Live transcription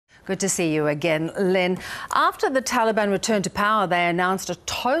Good to see you again, Lynne. After the Taliban returned to power, they announced a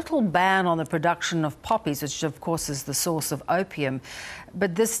total ban on the production of poppies, which of course is the source of opium.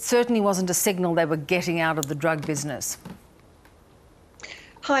 But this certainly wasn't a signal they were getting out of the drug business.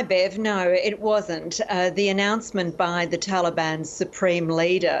 Hi, Bev. No, it wasn't. The announcement by the Taliban's supreme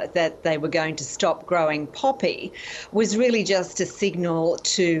leader that they were going to stop growing poppy was really just a signal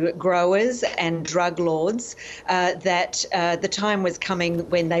to growers and drug lords that the time was coming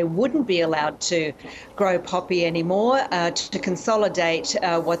when they wouldn't be allowed to grow poppy anymore, to consolidate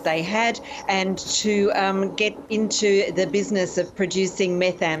what they had and to get into the business of producing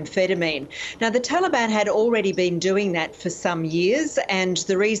methamphetamine. Now, the Taliban had already been doing that for some years, and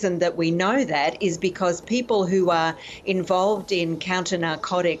the reason that we know that is because people who are involved in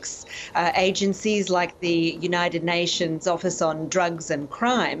counter-narcotics agencies like the United Nations Office on Drugs and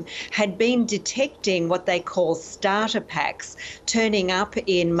Crime had been detecting what they call starter packs turning up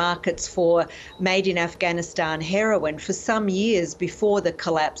in markets for made in Afghanistan heroin for some years before the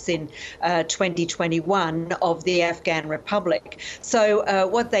collapse in 2021 of the Afghan Republic. So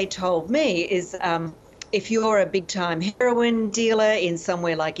what they told me is if you're a big-time heroin dealer in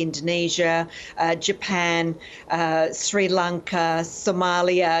somewhere like Indonesia, Japan, Sri Lanka,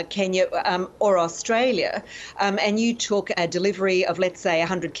 Somalia, Kenya, or Australia, and you took a delivery of, let's say,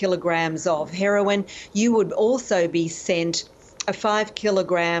 100 kilograms of heroin, you would also be sent a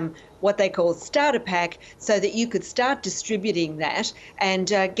 5-kilogram what they call starter pack so that you could start distributing that and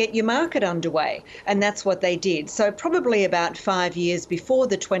get your market underway. And that's what they did. So probably about 5 years before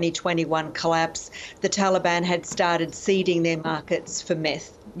the 2021 collapse, the Taliban had started seeding their markets for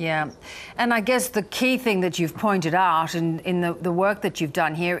meth. Yeah. And I guess the key thing that you've pointed out in the work that you've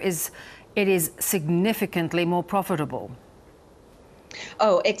done here is it is significantly more profitable.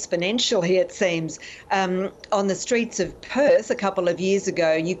 Oh, exponentially, it seems. On the streets of Perth a couple of years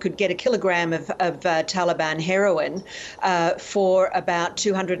ago, you could get a kilogram of Taliban heroin for about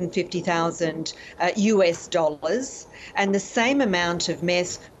 250,000 US dollars, and the same amount of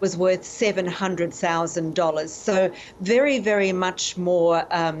meth was worth $700,000. So very, very much more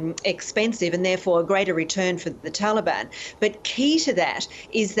expensive and therefore a greater return for the Taliban. But key to that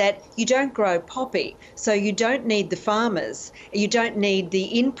is that you don't grow poppy, so you don't need the farmers. You don't need the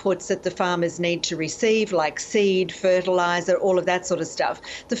inputs that the farmers need to receive, like seed, fertilizer, all of that sort of stuff.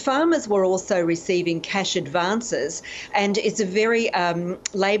 The farmers were also receiving cash advances, and it's a very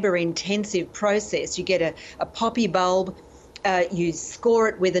labour-intensive process. You get a poppy bulb, you score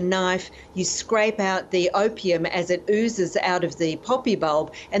it with a knife, you scrape out the opium as it oozes out of the poppy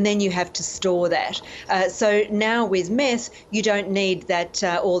bulb, and then you have to store that. So now with meth, you don't need that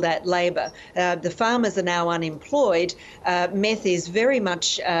all that labour. The farmers are now unemployed. Meth is very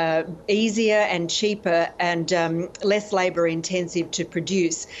much easier and cheaper and less labour intensive to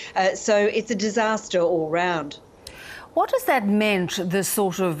produce. So it's a disaster all round. What has that meant, this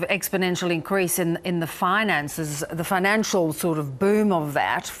sort of exponential increase in the finances, the financial sort of boom of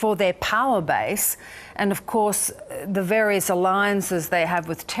that for their power base, and of course the various alliances they have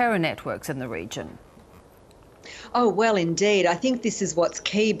with terror networks in the region? Oh, well, indeed. I think this is what's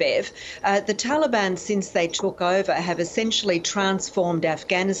key, Bev. The Taliban, since they took over, have essentially transformed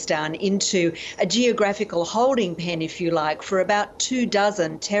Afghanistan into a geographical holding pen, if you like, for about 24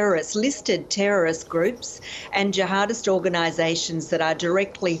 listed terrorist groups and jihadist organisations that are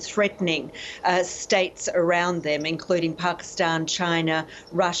directly threatening states around them, including Pakistan, China,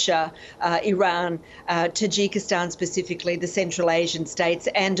 Russia, Iran, Tajikistan specifically, the Central Asian states,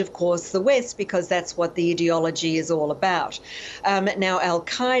 and of course the West, because that's what the ideology is all about. Now,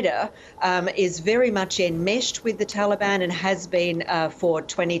 Al-Qaeda is very much enmeshed with the Taliban and has been for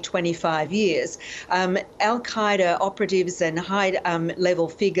 25 years. Al-Qaeda operatives and high-level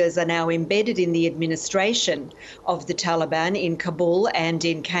figures are now embedded in the administration of the Taliban in Kabul and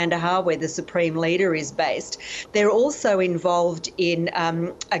in Kandahar, where the supreme leader is based. They're also involved in,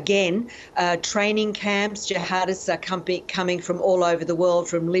 again, training camps. Jihadists are coming from all over the world,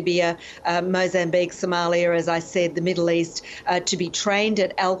 from Libya, Mozambique, Somalia, as I said, the Middle East, to be trained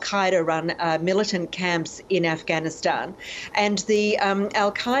at Al-Qaeda-run militant camps in Afghanistan. And the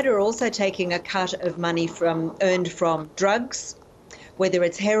Al-Qaeda are also taking a cut of money earned from drugs, whether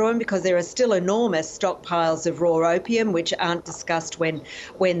it's heroin, because there are still enormous stockpiles of raw opium, which aren't discussed when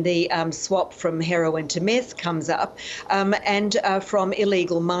the swap from heroin to meth comes up, and from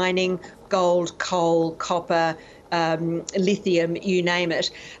illegal mining, gold, coal, copper, lithium, you name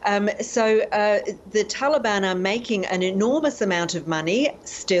it. So the Taliban are making an enormous amount of money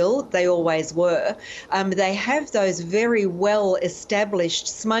still. They always were. They have those very well established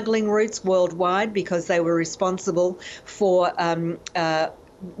smuggling routes worldwide because they were responsible for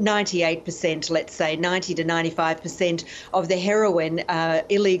 98%, let's say 90 to 95% of the heroin,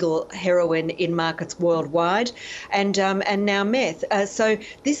 illegal heroin in markets worldwide, and now meth. So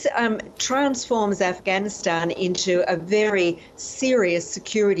this transforms Afghanistan into a very serious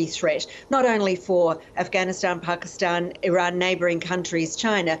security threat, not only for Afghanistan, Pakistan, Iran, neighbouring countries,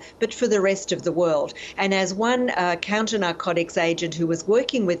 China, but for the rest of the world. And as one counter-narcotics agent who was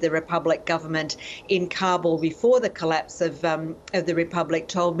working with the Republic government in Kabul before the collapse of the Republic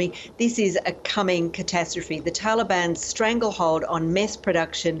told me, this is a coming catastrophe. The Taliban's stranglehold on meth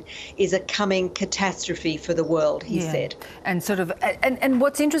production is a coming catastrophe for the world, he said. And and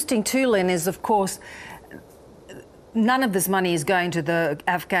what's interesting too, Lynne, is of course none of this money is going to the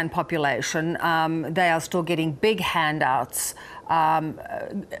Afghan population. They are still getting big handouts,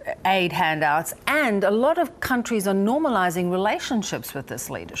 aid handouts, and a lot of countries are normalising relationships with this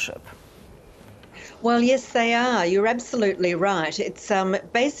leadership. Well, yes, they are. You're absolutely right. It's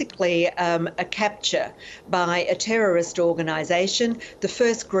basically a capture by a terrorist organisation. The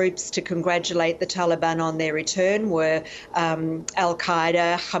first groups to congratulate the Taliban on their return were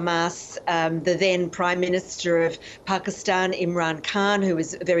Al-Qaeda, Hamas, the then Prime Minister of Pakistan, Imran Khan, who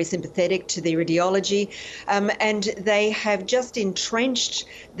was very sympathetic to the ideology, and they have just entrenched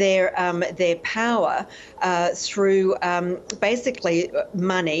their power through basically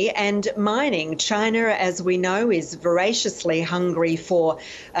money and mining. China, as we know, is voraciously hungry for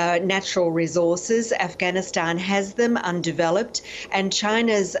natural resources. Afghanistan has them undeveloped, and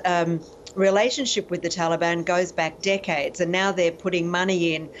China's relationship with the Taliban goes back decades, and now they're putting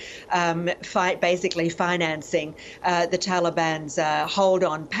money in, basically financing the Taliban's hold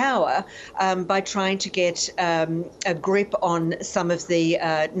on power by trying to get a grip on some of the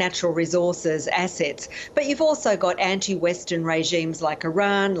natural resources assets. But you've also got anti-Western regimes like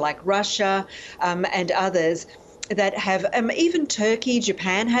Iran, like Russia, and others that have, even Turkey,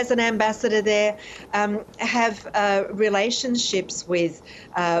 Japan has an ambassador there, have relationships with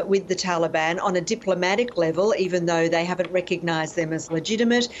the Taliban on a diplomatic level, even though they haven't recognised them as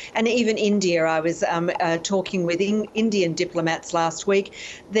legitimate. And even India, I was talking with Indian diplomats last week,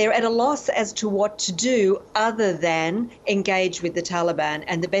 they're at a loss as to what to do other than engage with the Taliban.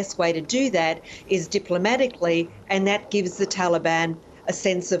 And the best way to do that is diplomatically, and that gives the Taliban a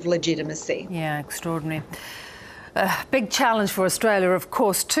sense of legitimacy. Yeah, extraordinary. Big challenge for Australia, of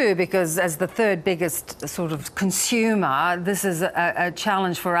course, too, because as the third biggest sort of consumer, this is a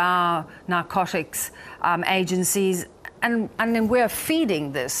challenge for our narcotics agencies, and then we're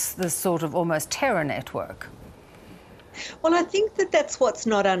feeding this sort of almost terror network. Well, I think that's what's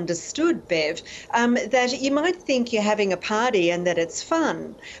not understood, Bev, that you might think you're having a party and that it's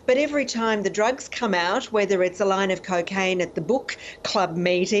fun, but every time the drugs come out, whether it's a line of cocaine at the book club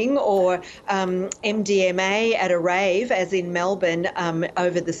meeting or MDMA at a rave, as in Melbourne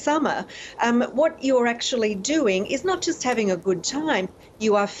over the summer, what you're actually doing is not just having a good time,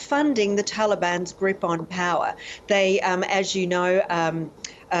 you are funding the Taliban's grip on power. They, as you know,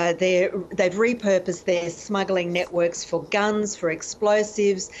 they've repurposed their smuggling networks for guns, for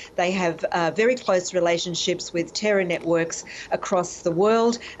explosives. They have very close relationships with terror networks across the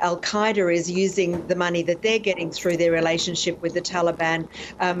world. Al-Qaeda is using the money that they're getting through their relationship with the Taliban,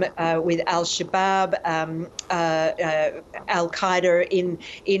 with Al-Shabaab, Al-Qaeda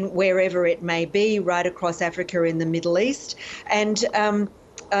in wherever it may be, right across Africa in the Middle East. And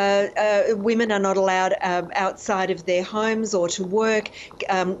women are not allowed outside of their homes or to work.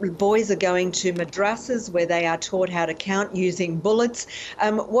 Boys are going to madrasas where they are taught how to count using bullets.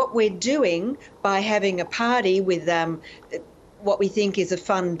 What we're doing by having a party with what we think is a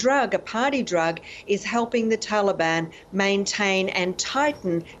fun drug, a party drug, is helping the Taliban maintain and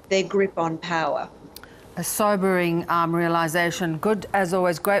tighten their grip on power. A sobering realisation. Good, as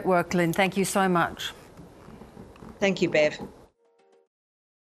always. Great work, Lynne. Thank you so much. Thank you, Bev.